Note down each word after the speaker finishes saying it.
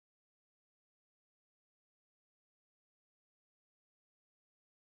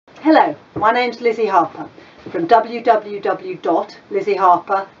Hello, my name's Lizzie Harper from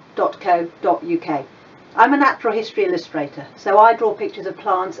www.lizzieharper.co.uk. I'm a natural history illustrator, so I draw pictures of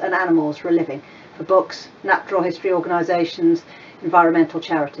plants and animals for a living, for books, natural history organisations, environmental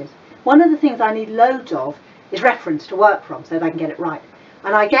charities. One of the things I need loads of is reference to work from so that I can get it right.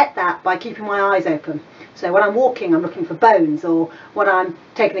 And I get that by keeping my eyes open. So when I'm walking, I'm looking for bones, or when I'm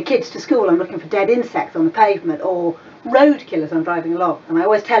taking the kids to school, I'm looking for dead insects on the pavement, or roadkill as I'm driving along. And I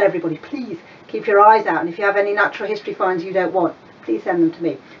always tell everybody, please keep your eyes out, and if you have any natural history finds you don't want, please send them to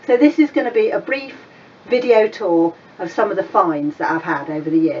me. So this is going to be a brief video tour of some of the finds that I've had over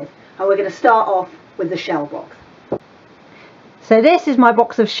the years, and we're going to start off with the shell box. So this is my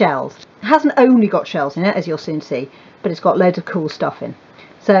box of shells. It hasn't only got shells in it, as you'll soon see, but it's got loads of cool stuff in.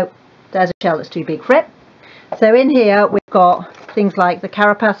 So there's a shell that's too big for it. So in here we've got things like the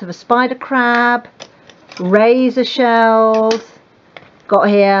carapace of a spider crab, razor shells, got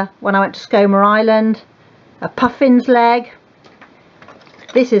here when I went to Skomer Island, a puffin's leg.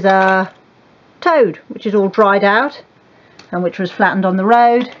 This is a toad which is all dried out and which was flattened on the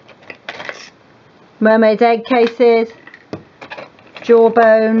road. Mermaid's egg cases, jaw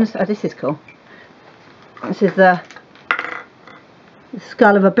bones. Oh, this is cool. This is the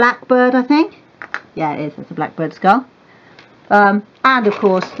skull of a blackbird, I think. Yeah, it is. It's a blackbird skull. And of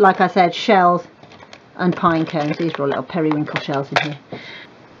course, like I said, shells and pine cones. These are all little periwinkle shells in here.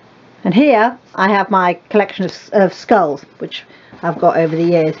 And here I have my collection of skulls, which I've got over the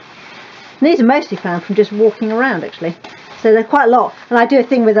years. And these are mostly found from just walking around, actually. So they're quite a lot. And I do a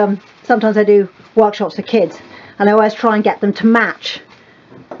thing with them. Sometimes I do workshops for kids, and I always try and get them to match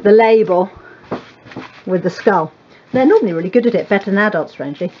the label with the skull. They're normally really good at it, better than adults,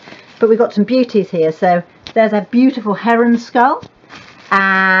 strangely. But we've got some beauties here. So there's a beautiful heron skull,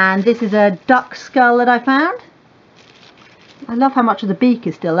 and this is a duck skull that I found. I love how much of the beak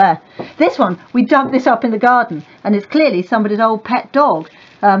is still there. This one, we dug this up in the garden, and it's clearly somebody's old pet dog.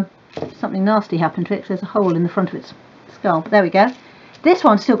 Something nasty happened to it, 'cause there's a hole in the front of its skull. But there we go. This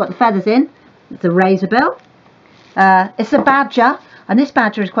one's still got the feathers in. It's a razorbill. It's a badger, and this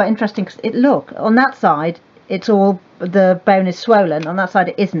badger is quite interesting because look, on that side it's all, the bone is swollen, on that side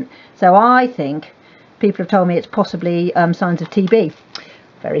it isn't. So I think people have told me it's possibly signs of TB.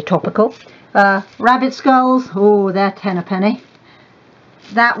 Very topical. Rabbit skulls, oh, they're 10 a penny.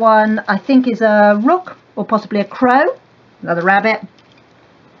 That one I think is a rook or possibly a crow. Another rabbit,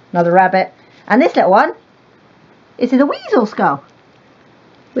 and this little one is a weasel skull,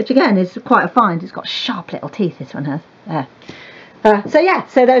 which again is quite a find. It's got sharp little teeth, this one has. There. So yeah,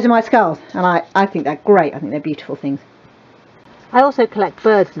 so those are my skulls, and I think they're great. I think they're beautiful things. I also collect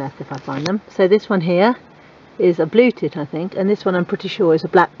birds' nests if I find them. So this one here is a blue tit, I think, and this one I'm pretty sure is a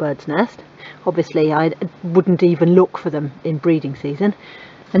blackbird's nest. Obviously I wouldn't even look for them in breeding season.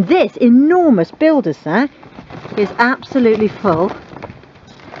 And this enormous builder's sack is absolutely full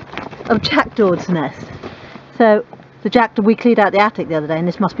of jackdaws' nests. So the jackdaw, we cleared out the attic the other day, and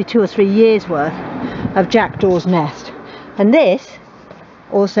this must be 2 or 3 years worth of jackdaw's nest. And this,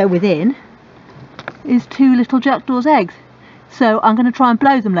 also within, is 2 little jackdaw's eggs. So I'm going to try and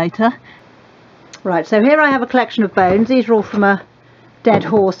blow them later. Right, so here I have a collection of bones. These are all from a dead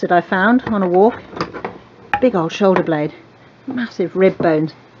horse that I found on a walk. Big old shoulder blade, massive rib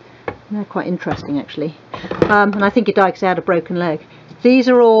bones. They're quite interesting, actually. And I think it died because it had a broken leg. These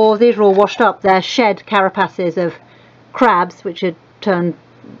are all washed up. They're shed carapaces of crabs, which had turned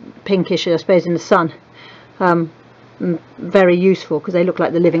pinkish, I suppose, in the sun. Very useful because they look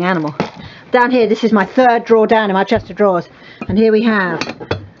like the living animal. Down here, this is my 3rd drawer down in my chest of drawers, and here we have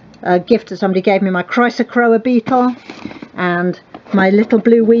a gift that somebody gave me, my chrysocroa beetle, and my little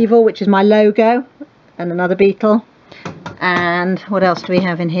blue weevil, which is my logo, and another beetle. And what else do we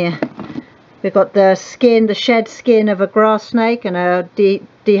have in here? We've got the skin, the shed skin of a grass snake, and a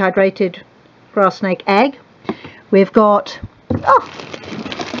dehydrated grass snake egg. We've got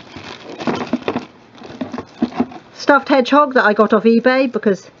stuffed hedgehog that I got off eBay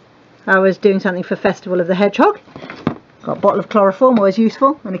because I was doing something for Festival of the Hedgehog. Got a bottle of chloroform, always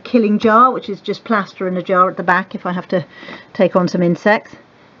useful, and a killing jar, which is just plaster in a jar at the back if I have to take on some insects.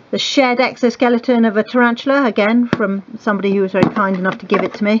 The shed exoskeleton of a tarantula, again from somebody who was very kind enough to give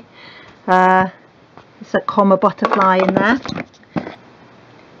it to me. There's a comma butterfly in there.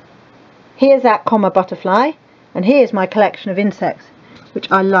 Here's that comma butterfly, and here's my collection of insects,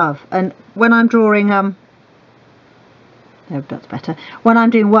 which I love. And when I'm drawing oh, that's better. When I'm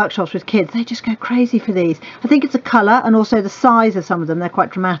doing workshops with kids, they just go crazy for these. I think it's the colour and also the size of some of them. They're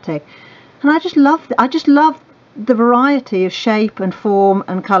quite dramatic, and I just love the variety of shape and form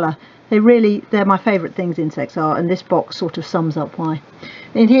and colour. They're my favourite things, insects are, and this box sort of sums up why.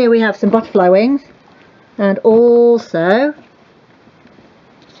 In here we have some butterfly wings, and also,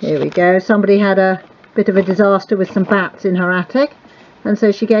 here we go, somebody had a bit of a disaster with some bats in her attic, and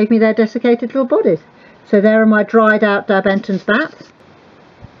so she gave me their desiccated little bodies. So there are my dried out Darbenton's bats.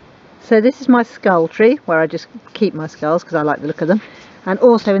 So this is my skull tree, where I just keep my skulls because I like the look of them. And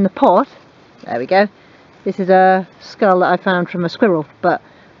also in the pot, there we go, this is a skull that I found from a squirrel, but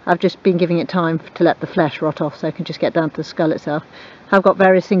I've just been giving it time to let the flesh rot off so I can just get down to the skull itself. I've got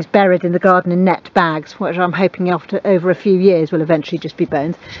various things buried in the garden in net bags, which I'm hoping over a few years will eventually just be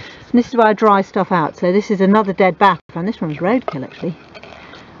bones. And this is where I dry stuff out. So this is another dead bat, and this one's roadkill actually.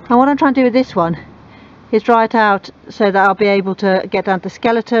 And what I'm trying to do with this one is dry it out so that I'll be able to get down to the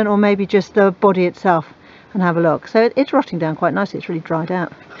skeleton, or maybe just the body itself, and have a look. So it's rotting down quite nicely, it's really dried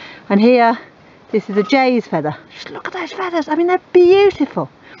out. And here, this is a jay's feather. Just look at those feathers, I mean they're beautiful.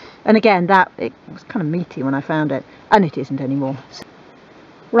 And again, it was kind of meaty when I found it, and it isn't anymore.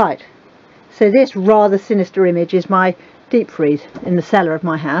 Right, so this rather sinister image is my deep freeze in the cellar of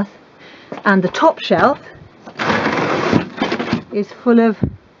my house, and the top shelf is full of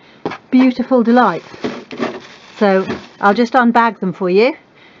beautiful delights. So I'll just unbag them for you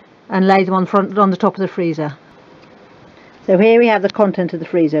and lay them on the top of the freezer. So here we have the content of the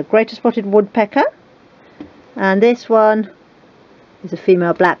freezer. Greater spotted woodpecker, and this one is a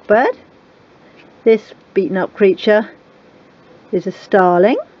female blackbird. This beaten up creature is a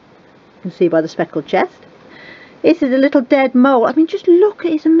starling, you can see by the speckled chest. This is a little dead mole. I mean, just look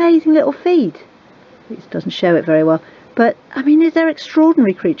at his amazing little feet. It doesn't show it very well, but I mean, they're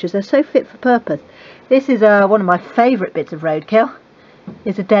extraordinary creatures. They're so fit for purpose. This is one of my favourite bits of roadkill.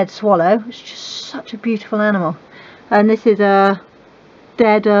 It's a dead swallow. It's just such a beautiful animal. And this is a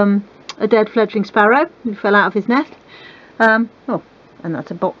dead fledgling sparrow who fell out of his nest. Oh, and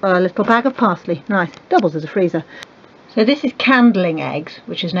that's a little bag of parsley. Nice, doubles as a freezer. So this is candling eggs,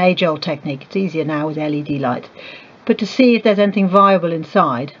 which is an age-old technique. It's easier now with LED light. But to see if there's anything viable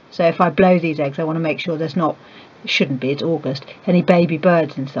inside, so if I blow these eggs, I want to make sure there's not, it shouldn't be, it's August, any baby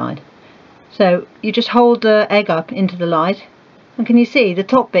birds inside. So you just hold the egg up into the light, and can you see the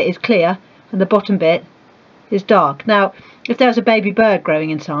top bit is clear and the bottom bit is dark. Now, if there was a baby bird growing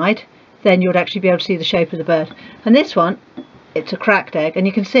inside, then you would actually be able to see the shape of the bird. And this one, it's a cracked egg, and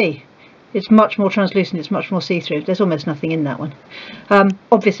you can see it's much more translucent, it's much more see-through. There's almost nothing in that one.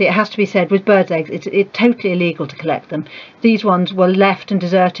 Obviously, it has to be said, with birds' eggs, it's totally illegal to collect them. These ones were left and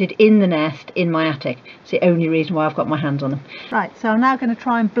deserted in the nest in my attic. It's the only reason why I've got my hands on them. Right, so I'm now going to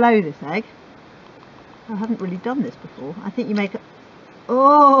try and blow this egg. I haven't really done this before. I think you make it...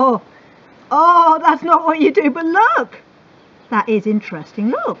 Oh, that's not what you do, but look! That is interesting.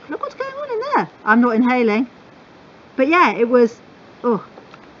 Look what's going on in there. I'm not inhaling. But yeah, it was... Oh.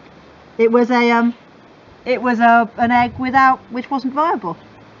 It was an egg which wasn't viable.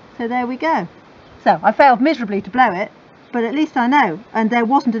 So there we go. So I failed miserably to blow it, but at least I know, and there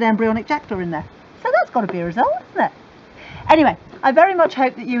wasn't an embryonic jackdaw in there. So that's got to be a result, isn't it? Anyway, I very much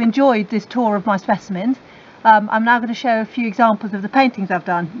hope that you enjoyed this tour of my specimens. I'm now going to show a few examples of the paintings I've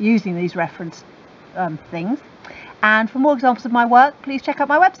done using these reference things. And for more examples of my work, please check out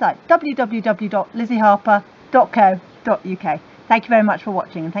my website, www.lizzieharper.co.uk. Thank you very much for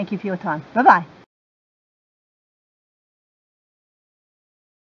watching, and thank you for your time. Bye-bye.